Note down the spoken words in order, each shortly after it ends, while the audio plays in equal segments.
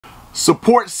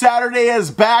Support Saturday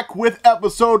is back with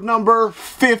episode number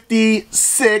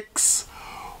 56.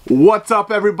 What's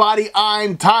up, everybody?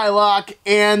 I'm Tylock,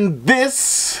 and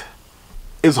this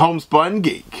is Homespun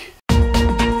Geek.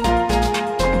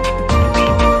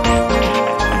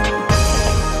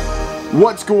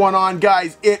 What's going on,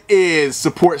 guys? It is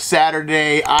Support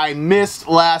Saturday. I missed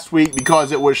last week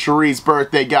because it was Cherie's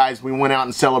birthday, guys. We went out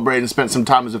and celebrated and spent some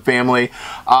time as a family.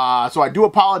 So I do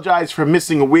apologize for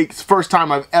missing a week. It's the first time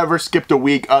I've ever skipped a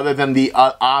week other than the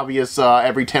obvious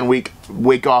every 10-week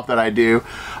week off that I do.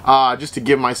 Just to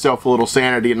give myself a little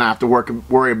sanity and not have to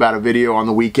worry about a video on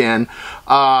the weekend.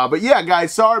 But yeah,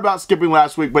 guys, sorry about skipping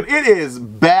last week, but it is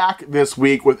back this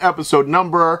week with episode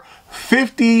number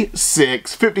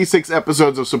 56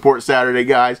 episodes of Support Saturday,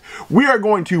 guys. We are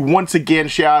going to once again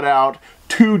shout out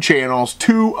two channels.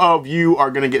 Two of you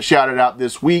are going to get shouted out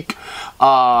this week.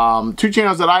 Two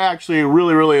channels that I actually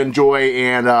really enjoy,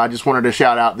 and I just wanted to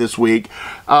shout out this week.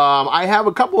 I have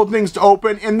a couple of things to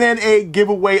open, and then a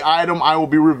giveaway item I will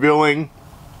be revealing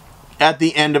at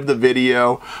the end of the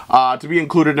video to be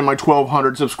included in my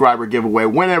 1,200 subscriber giveaway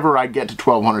whenever I get to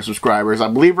 1,200 subscribers. I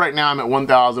believe right now I'm at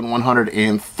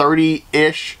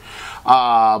 1,130-ish.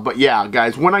 But yeah,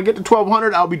 guys, when I get to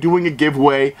 1,200, I'll be doing a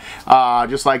giveaway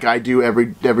just like I do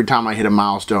every time I hit a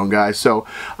milestone, guys. So,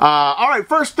 alright,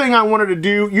 first thing I wanted to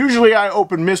do, usually I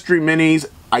open mystery minis.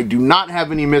 I do not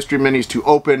have any mystery minis to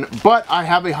open, but I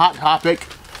have a Hot Topic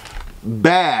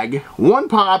bag, one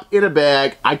pop in a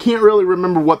bag. I can't really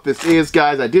remember what this is,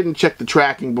 guys. I didn't check the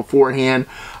tracking beforehand,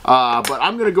 but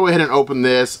I'm gonna go ahead and open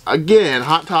this. Again,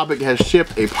 Hot Topic has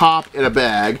shipped a pop in a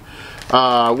bag,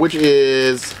 which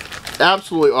is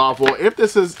absolutely awful. If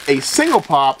this is a single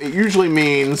pop, it usually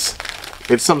means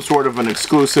it's some sort of an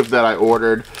exclusive that I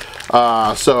ordered.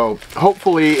 So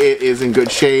hopefully it is in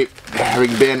good shape,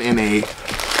 having been in a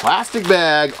plastic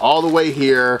bag all the way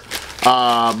here.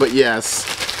 But yes,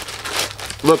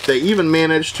 look, they even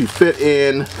managed to fit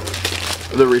in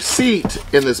the receipt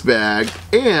in this bag,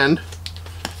 and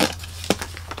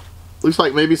looks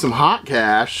like maybe some hot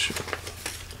cash.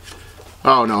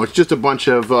 Oh no, it's just a bunch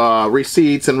of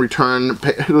receipts and return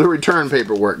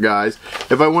paperwork, guys.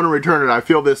 If I want to return it, I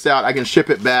fill this out, I can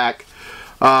ship it back.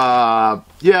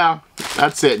 Yeah,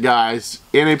 that's it, guys,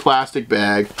 in a plastic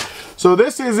bag. So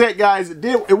this is it, guys.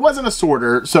 It wasn't a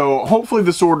sorter, so hopefully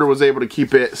the sorter was able to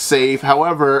keep it safe.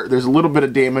 However, there's a little bit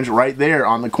of damage right there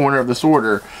on the corner of the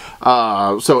sorter.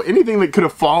 So anything that could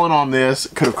have fallen on this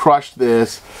could have crushed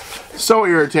this. So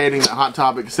irritating that Hot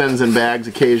Topic sends in bags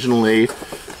occasionally.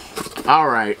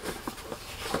 Alright.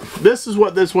 This is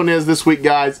what this one is this week,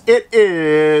 guys. It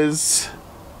is...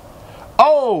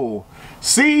 Oh!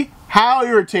 See? How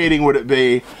irritating would it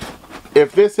be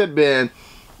if this had been...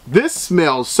 This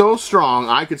smells so strong,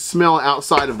 I could smell it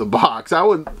outside of the box. That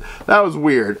was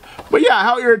weird. But yeah,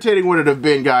 how irritating would it have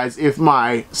been, guys, if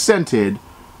my scented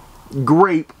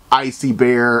grape icy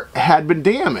bear had been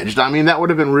damaged? I mean, that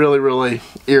would have been really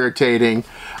irritating.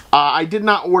 I did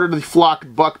not order the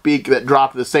flocked buckbeak that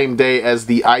dropped the same day as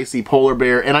the icy polar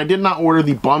bear, and I did not order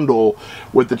the bundle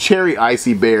with the cherry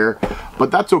icy bear,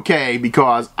 but that's okay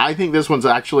because I think this one's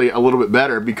actually a little bit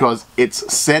better because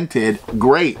it's scented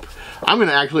grape. I'm going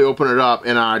to actually open it up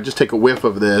and just take a whiff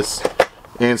of this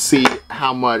and see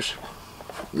how much.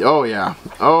 Oh yeah,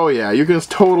 you can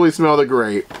totally smell the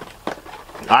grape.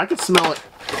 I could smell it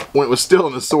when it was still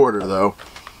in the sorter, though.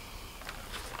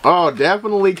 Oh,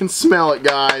 definitely can smell it,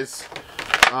 guys.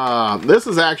 This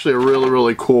is actually a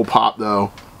really cool pop,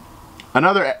 though.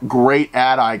 Another great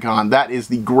ad icon. That is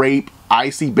the grape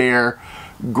icy bear.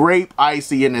 Grape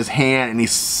icy in his hand, and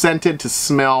he's scented to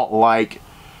smell like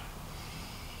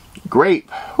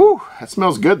grape. Whew, that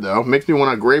smells good, though. Makes me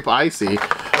want a grape icy.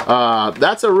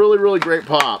 That's a really great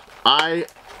pop. I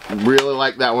really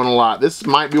like that one a lot. This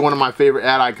might be one of my favorite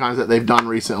ad icons that they've done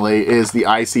recently, is the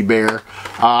icy bear.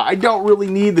 I don't really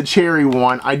need the cherry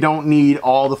one. I don't need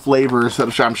all the flavors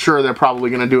that I'm sure they're probably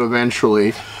going to do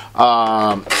eventually.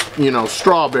 You know,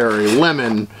 strawberry,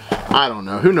 lemon, I don't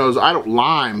know, who knows,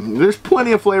 lime. There's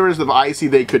plenty of flavors of icy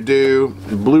they could do.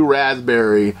 Blue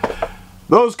raspberry.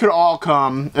 Those could all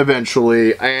come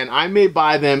eventually, and I may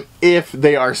buy them if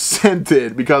they are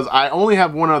scented, because I only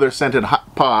have one other scented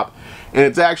pop, and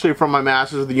it's actually from my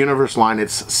Masters of the Universe line.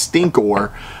 It's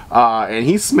Stinkor, and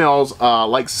he smells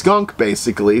like skunk,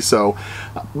 basically. So,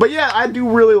 but yeah, I do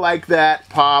really like that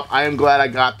pop. I am glad I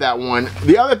got that one.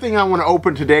 The other thing I want to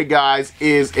open today, guys,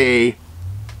 is a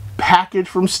package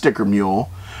from Sticker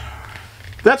Mule.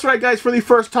 That's right, guys, for the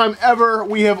first time ever,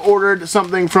 we have ordered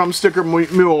something from Sticker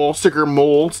Mule, Sticker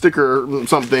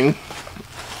something.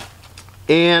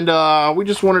 And we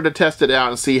just wanted to test it out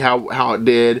and see how it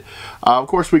did. Of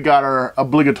course, we got our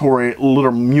obligatory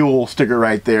little mule sticker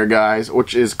right there, guys,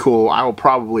 which is cool. I will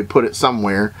probably put it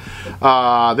somewhere.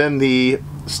 Then the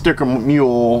sticker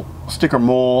mole,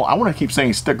 I want to keep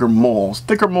saying sticker mole,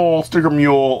 sticker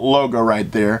mule logo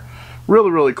right there.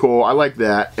 Really, really cool. I like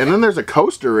that. And then there's a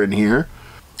coaster in here.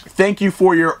 Thank you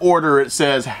for your order. It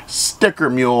says Sticker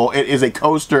Mule. It is a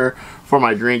coaster for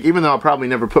my drink, even though I'll probably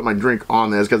never put my drink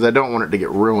on this because I don't want it to get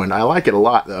ruined. I like it a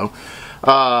lot though.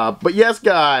 But yes,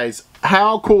 guys,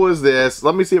 how cool is this?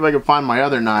 Let me see if I can find my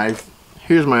other knife.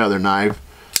 Here's my other knife.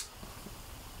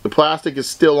 The plastic is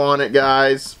still on it,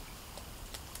 guys.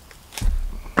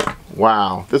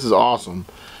 Wow, this is awesome.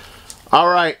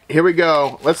 Alright, here we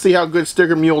go. Let's see how good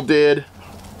Sticker Mule did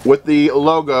with the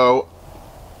logo.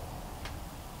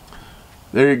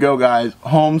 There you go, guys.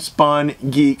 Homespun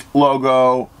Geek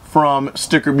logo from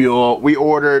Sticker Mule. We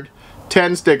ordered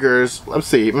 10 stickers. Let's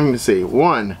see. Let me see.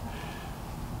 1,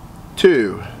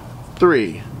 2,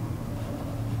 3,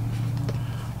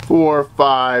 4,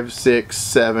 5, 6,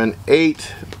 7,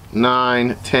 8,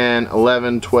 9, 10,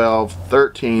 11, 12,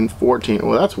 13, 14.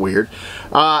 Well, that's weird.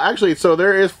 Actually, so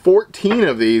there is 14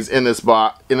 of these in this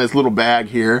little bag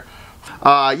here.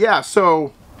 Yeah,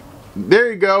 so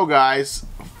there you go, guys.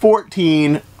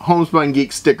 14 Homespun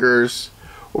Geek stickers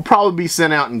will probably be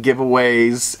sent out in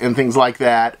giveaways and things like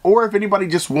that. Or if anybody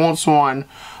just wants one,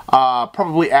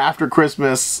 probably after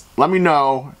Christmas, let me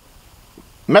know.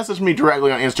 Message me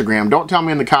directly on Instagram. Don't tell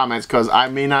me in the comments because I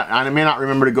may not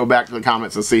remember to go back to the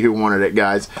comments and see who wanted it,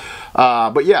 guys.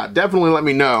 But yeah, definitely let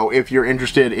me know if you're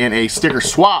interested in a sticker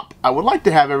swap. I would like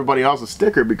to have everybody else's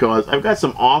sticker because I've got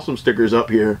some awesome stickers up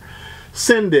here.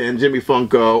 Send in Jimmy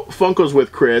Funko, Funkos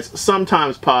with Chris,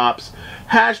 Sometimes Pops,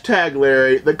 Hashtag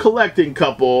Larry, The Collecting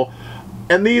Couple,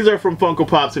 and these are from Funko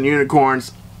Pops and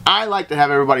Unicorns. I like to have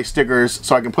everybody's stickers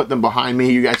so I can put them behind me.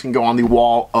 You guys can go on the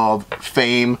wall of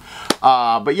fame.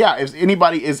 But yeah, if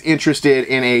anybody is interested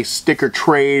in a sticker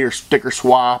trade or sticker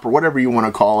swap or whatever you want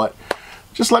to call it,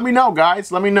 just let me know, guys.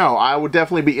 Let me know. I would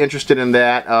definitely be interested in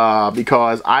that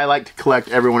because I like to collect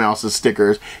everyone else's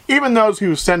stickers. Even those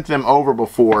who sent them over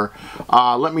before.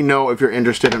 Let me know if you're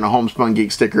interested in a Homespun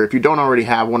Geek sticker. If you don't already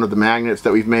have one of the magnets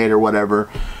that we've made or whatever,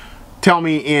 tell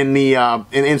me in the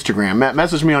in Instagram.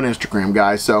 Message me on Instagram,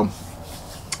 guys. So,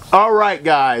 all right,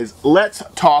 guys. Let's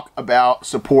talk about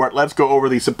support. Let's go over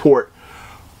the support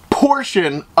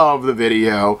portion of the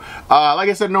video. Like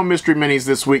I said, no mystery minis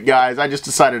this week, guys. I just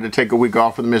decided to take a week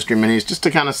off for the mystery minis just to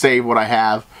kind of save what I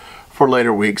have for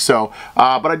later weeks. So,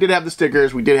 but I did have the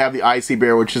stickers. We did have the Icy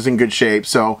Bear, which is in good shape.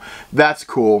 So that's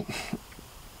cool.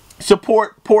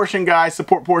 Support portion, guys.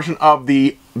 Support portion of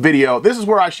the video. This is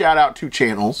where I shout out two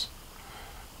channels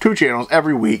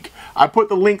every week. I put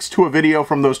the links to a video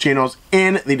from those channels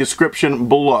in the description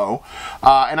below.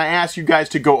 And I ask you guys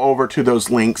to go over to those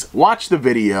links, watch the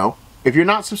video. If you're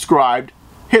not subscribed,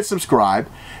 hit subscribe.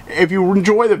 If you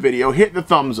enjoy the video, hit the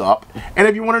thumbs up. And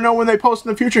if you want to know when they post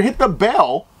in the future, hit the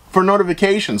bell for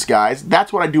notifications, guys.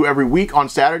 That's what I do every week on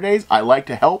Saturdays. I like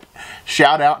to help,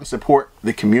 shout out, and support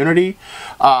the community.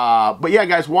 But yeah,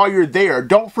 guys, while you're there,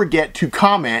 don't forget to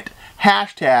comment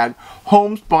hashtag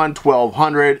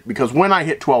Homespun1200 because when I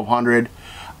hit 1200,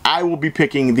 I will be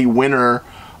picking the winner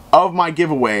of my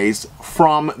giveaways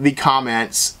from the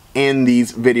comments in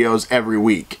these videos every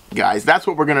week, guys. That's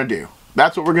what we're gonna do.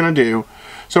 That's what we're gonna do.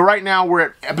 So right now we're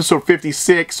at episode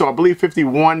 56, so I believe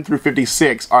 51 through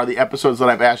 56 are the episodes that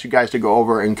I've asked you guys to go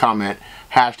over and comment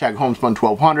hashtag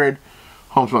Homespun1200,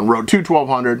 Homespun Road to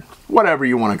 1200, whatever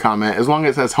you want to comment, as long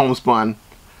as it says Homespun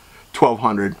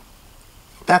 1200.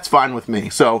 That's fine with me.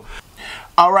 So,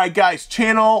 alright guys,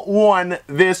 channel 1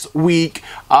 this week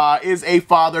is a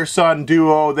father-son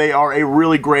duo. They are a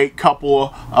really great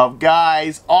couple of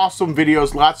guys. Awesome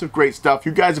videos, lots of great stuff.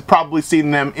 You guys have probably seen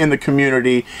them in the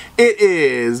community. It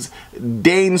is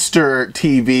Danester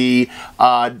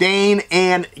TV. Dane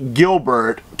and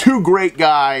Gilbert, two great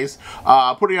guys,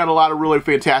 putting out a lot of really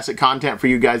fantastic content for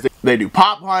you guys. They do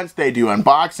pop hunts, they do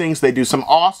unboxings, they do some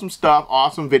awesome stuff,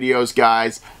 awesome videos,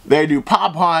 guys. They do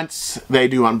pop hunts, they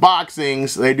do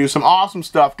unboxings, they do some awesome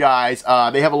stuff, guys.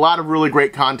 They have a lot of really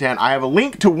great content. I have a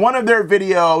link to one of their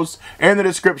videos in the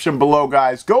description below,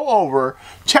 guys. Go over,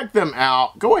 check them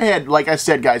out. Go ahead, like I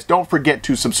said, guys, don't forget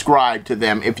to subscribe to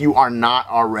them if you are not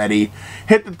already.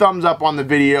 Hit the thumbs up on the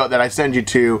video that I send you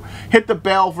to. Hit the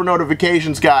bell for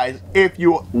notifications, guys, if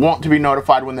you want to be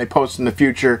notified when they post in the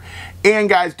future. And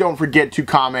guys, don't forget to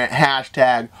comment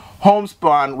hashtag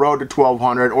Homespun Road to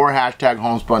 1200 or hashtag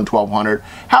Homespun 1200,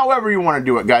 however you want to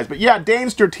do it, guys. But yeah,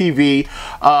 Danester TV,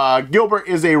 Gilbert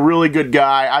is a really good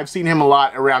guy. I've seen him a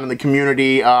lot around in the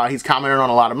community. He's commented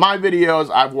on a lot of my videos.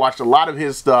 I've watched a lot of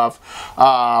his stuff.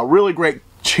 Really great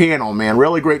channel, man,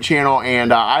 really great channel.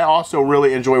 And I also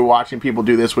really enjoy watching people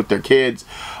do this with their kids,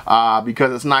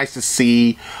 because it's nice to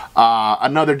see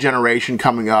another generation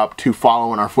coming up to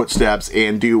follow in our footsteps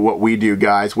and do what we do,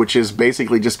 guys, which is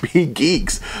basically just be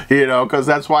geeks, you know, because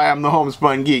that's why I'm the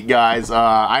Homespun Geek, guys.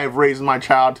 I have raised my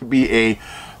child to be a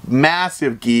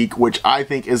massive geek, which I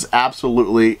think is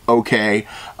absolutely okay.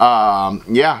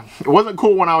 Yeah, it wasn't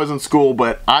cool when I was in school,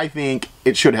 but I think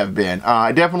it should have been.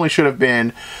 It definitely should have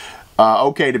been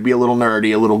okay to be a little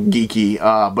nerdy, a little geeky,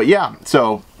 but yeah,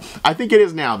 so I think it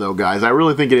is now, though, guys. I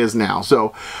really think it is now.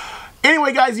 So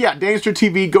anyway, guys, yeah, Danester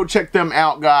TV, go check them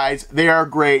out, guys. They are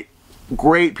great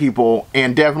people,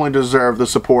 and definitely deserve the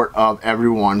support of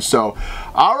everyone. So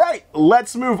all right,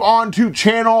 let's move on to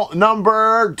channel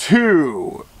number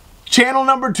 2. Channel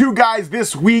number 2, guys,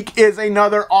 this week is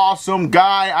another awesome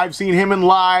guy. I've seen him in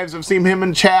lives, I've seen him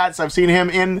in chats, I've seen him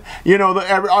in, you know,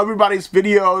 everybody's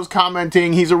videos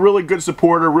commenting. He's a really good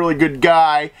supporter, really good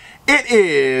guy. It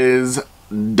is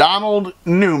Donald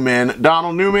Newman.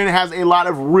 Donald Newman has a lot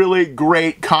of really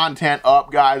great content up,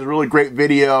 guys, really great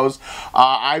videos.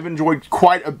 I've enjoyed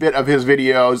quite a bit of his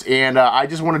videos, and I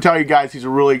just want to tell you guys, he's a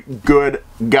really good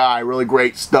guy, really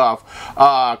great stuff.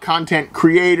 Content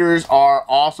creators are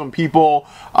awesome people,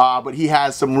 but he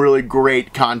has some really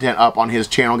great content up on his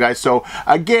channel, guys. So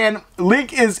again,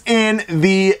 link is in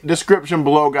the description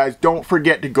below, guys. Don't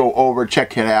forget to go over,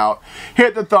 check it out,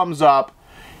 hit the thumbs up,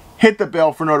 hit the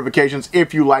bell for notifications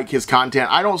if you like his content.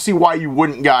 I don't see why you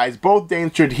wouldn't, guys. Both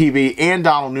Danester TV and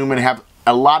Donald Newman have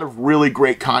a lot of really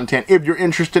great content. If you're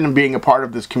interested in being a part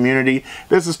of this community,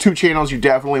 this is 2 channels you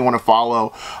definitely want to follow,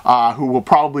 who will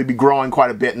probably be growing quite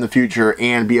a bit in the future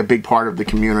and be a big part of the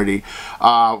community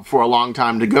for a long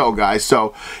time to go, guys.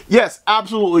 So yes,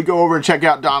 absolutely go over and check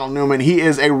out Donald Newman. He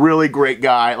is a really great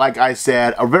guy, like I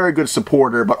said, a very good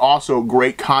supporter, but also a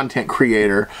great content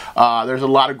creator. There's a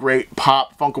lot of great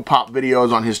Funko Pop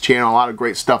videos on his channel, a lot of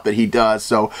great stuff that he does.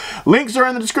 So links are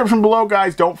in the description below,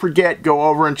 guys. Don't forget, go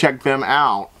over and check them out.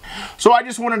 So I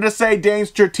just wanted to say,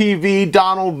 Danester TV,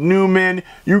 Donald Newman,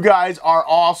 you guys are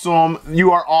awesome.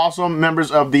 You are awesome members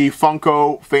of the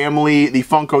Funko family, the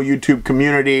Funko YouTube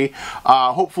community.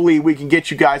 Hopefully we can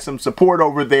get you guys some support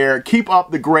over there. Keep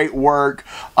up the great work.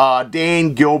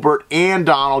 Dane, Gilbert, and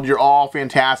Donald, you're all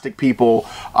fantastic people,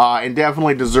 and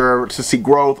definitely deserve to see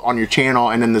growth on your channel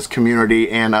and in this community.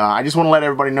 And I just want to let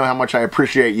everybody know how much I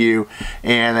appreciate you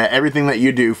and everything that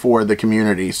you do for the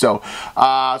community. So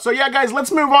yeah, guys,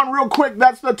 let's move on real quick.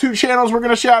 That's the 2 channels we're going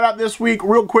to shout out this week.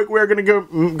 Real quick, we're going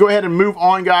to go ahead and move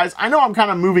on, guys. I know I'm kind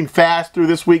of moving fast through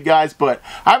this week, guys, but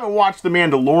I haven't watched The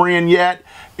Mandalorian yet,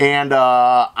 and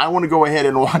I want to go ahead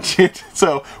and watch it.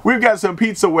 So we've got some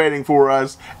pizza waiting for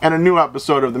us and a new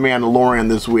episode of The Mandalorian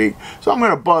this week. So I'm going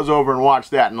to buzz over and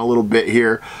watch that in a little bit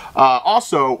here.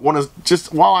 Also, want to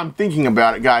just, while I'm thinking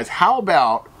about it, guys, how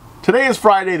about, today is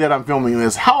Friday that I'm filming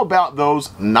this, how about those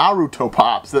Naruto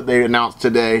Pops that they announced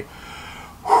today?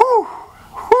 Whew,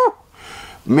 whew.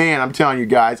 Man, I'm telling you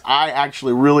guys, I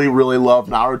actually really love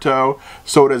Naruto.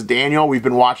 So does Daniel. We've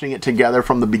been watching it together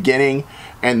from the beginning.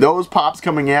 And those pops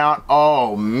coming out,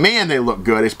 oh man, they look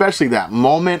good. Especially that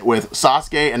moment with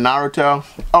Sasuke and Naruto.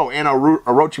 Oh, and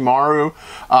Orochimaru.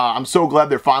 I'm so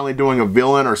glad they're finally doing a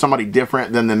villain or somebody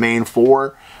different than the main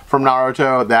 4 from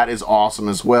Naruto. That is awesome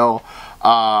as well.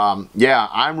 Yeah,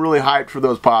 I'm really hyped for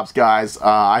those pops, guys.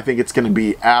 I think it's going to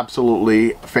be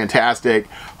absolutely fantastic.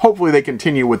 Hopefully they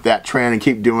continue with that trend and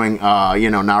keep doing,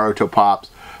 you know, Naruto pops.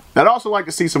 I'd also like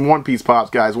to see some One Piece pops,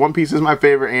 guys. One Piece is my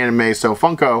favorite anime, so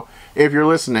Funko, if you're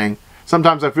listening,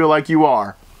 sometimes I feel like you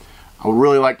are. I would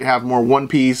really like to have more One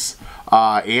Piece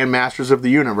and Masters of the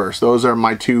Universe. Those are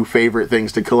my 2 favorite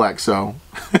things to collect, so...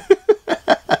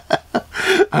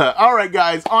 Alright,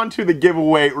 guys, on to the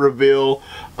giveaway reveal.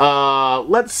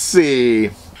 Let's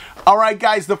see. Alright,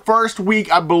 guys, the first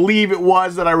week, I believe it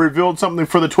was, that I revealed something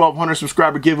for the 1200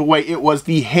 subscriber giveaway. It was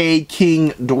the Hey King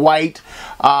Dwight.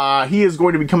 He is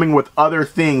going to be coming with other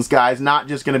things, guys. Not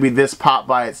just going to be this pop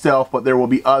by itself, but there will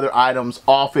be other items,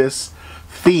 office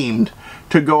themed,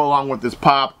 to go along with this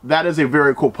pop. That is a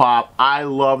very cool pop. I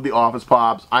love the office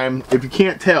pops. If you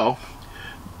can't tell,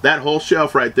 That whole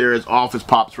shelf right there is Office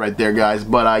Pops right there, guys.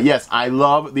 But yes, I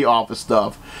love the Office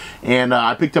stuff. And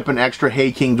I picked up an extra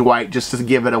Hey King Dwight just to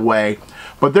give it away.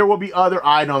 But there will be other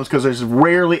items because there's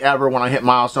rarely ever, when I hit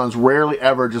milestones, rarely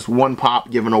ever just one pop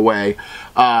given away.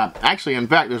 Actually, in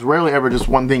fact, there's rarely ever just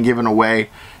one thing given away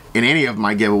in any of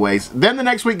my giveaways. Then the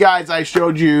next week, guys, I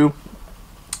showed you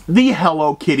the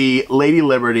Hello Kitty Lady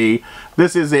Liberty.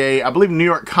 This is a, I believe, New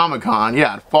York Comic Con.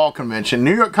 Yeah, fall convention.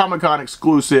 New York Comic Con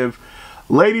exclusive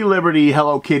Lady Liberty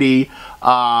Hello Kitty.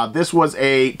 This was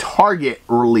a Target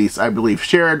release, I believe,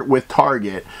 shared with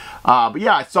Target. But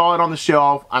yeah, I saw it on the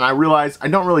shelf, and I realized I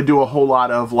don't really do a whole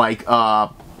lot of, like,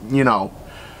 you know,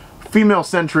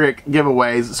 female-centric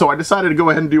giveaways. So I decided to go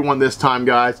ahead and do one this time,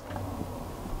 guys.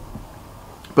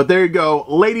 But there you go,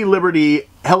 Lady Liberty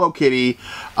Hello Kitty.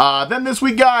 Then this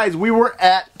week, guys, we were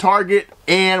at Target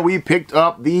and we picked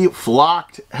up the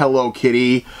Flocked Hello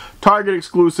Kitty. Target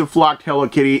exclusive Flocked Hello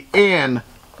Kitty and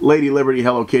Lady Liberty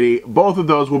Hello Kitty. Both of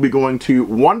those will be going to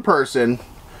one person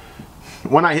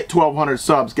when I hit 1,200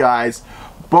 subs, guys.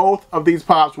 Both of these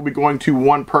pops will be going to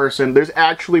one person. There's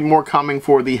actually more coming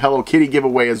for the Hello Kitty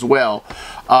giveaway as well.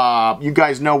 You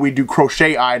guys know we do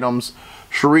crochet items.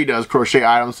 Cherie does crochet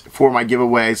items for my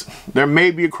giveaways. There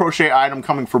may be a crochet item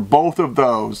coming for both of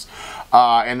those.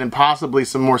 And then possibly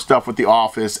some more stuff with the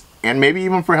Office. And maybe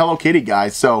even for Hello Kitty,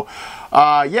 guys. So,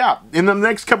 yeah. In the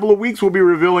next couple of weeks, we'll be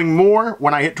revealing more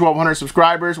when I hit 1,200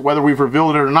 subscribers. Whether we've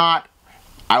revealed it or not,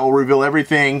 I will reveal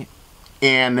everything.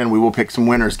 And then we will pick some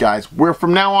winners, guys. We're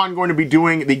from now on going to be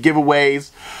doing the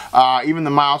giveaways, even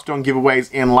the milestone giveaways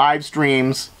in live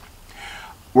streams.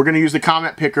 We're going to use the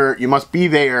comment picker. You must be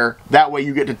there. That way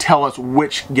you get to tell us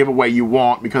which giveaway you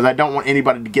want, because I don't want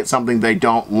anybody to get something they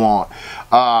don't want.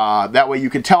 That way you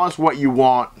can tell us what you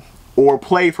want or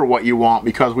play for what you want,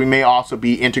 because we may also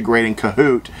be integrating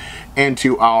Kahoot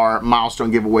into our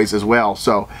milestone giveaways as well.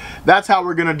 So that's how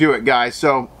we're going to do it, guys.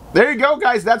 So there you go,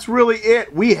 guys. That's really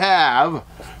it. We have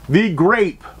the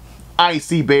Grape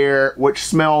Icy Bear, which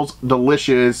smells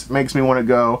delicious. Makes me want to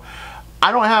go.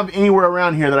 I don't have anywhere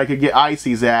around here that I could get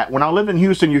ices at. When I lived in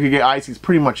Houston, you could get ices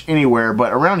pretty much anywhere,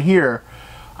 but around here,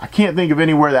 I can't think of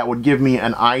anywhere that would give me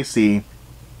an icy.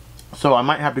 So I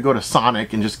might have to go to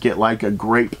Sonic and just get like a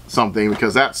grape something,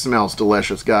 because that smells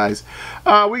delicious, guys.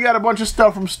 We got a bunch of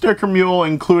stuff from Sticker Mule,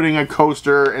 including a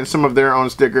coaster and some of their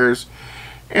own stickers.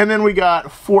 And then we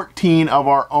got 14 of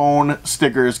our own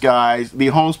stickers, guys. The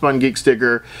Homespun Geek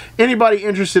sticker. Anybody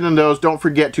interested in those, don't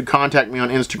forget to contact me on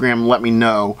Instagram and let me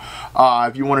know.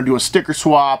 If you want to do a sticker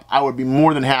swap, I would be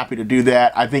more than happy to do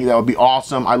that. I think that would be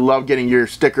awesome. I love getting your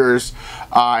stickers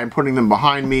and putting them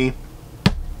behind me.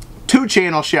 2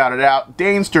 channels shouted out.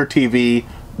 Danester TV,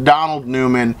 Donald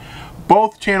Newman.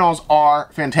 Both channels are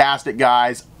fantastic,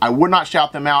 guys. I would not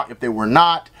shout them out if they were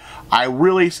not. I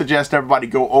really suggest everybody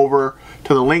go over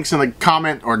to the links in the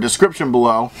comment or description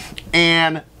below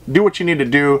and do what you need to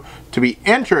do to be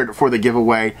entered for the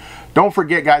giveaway. Don't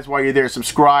forget, guys, while you're there,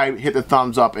 subscribe, hit the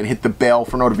thumbs up, and hit the bell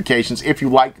for notifications if you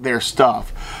like their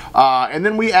stuff. And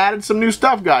then we added some new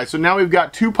stuff, guys. So now we've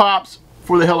got 2 pops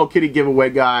for the Hello Kitty giveaway,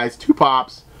 guys. 2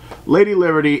 pops, Lady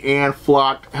Liberty and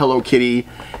Flocked Hello Kitty.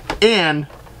 And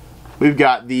we've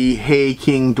got the Hey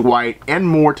King Dwight, and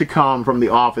more to come from The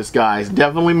Office, guys.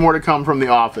 Definitely more to come from The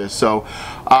Office. So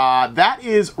that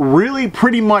is really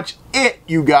pretty much it,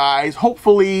 you guys.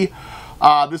 Hopefully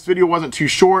this video wasn't too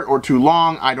short or too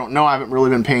long. I don't know. I haven't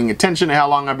really been paying attention to how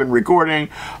long I've been recording.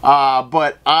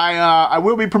 But I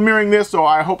will be premiering this, so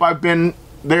I hope I've been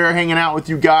there hanging out with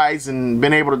you guys and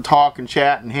been able to talk and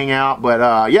chat and hang out.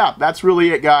 But yeah, that's really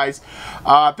it, guys.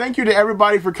 Thank you to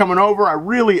everybody for coming over. I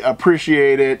really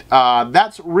appreciate it.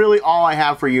 That's really all I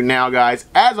have for you now, guys.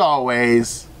 As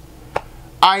always,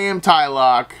 I am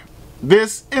Tylock.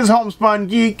 This is Homespun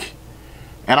Geek,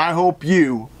 and I hope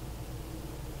you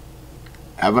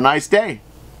have a nice day.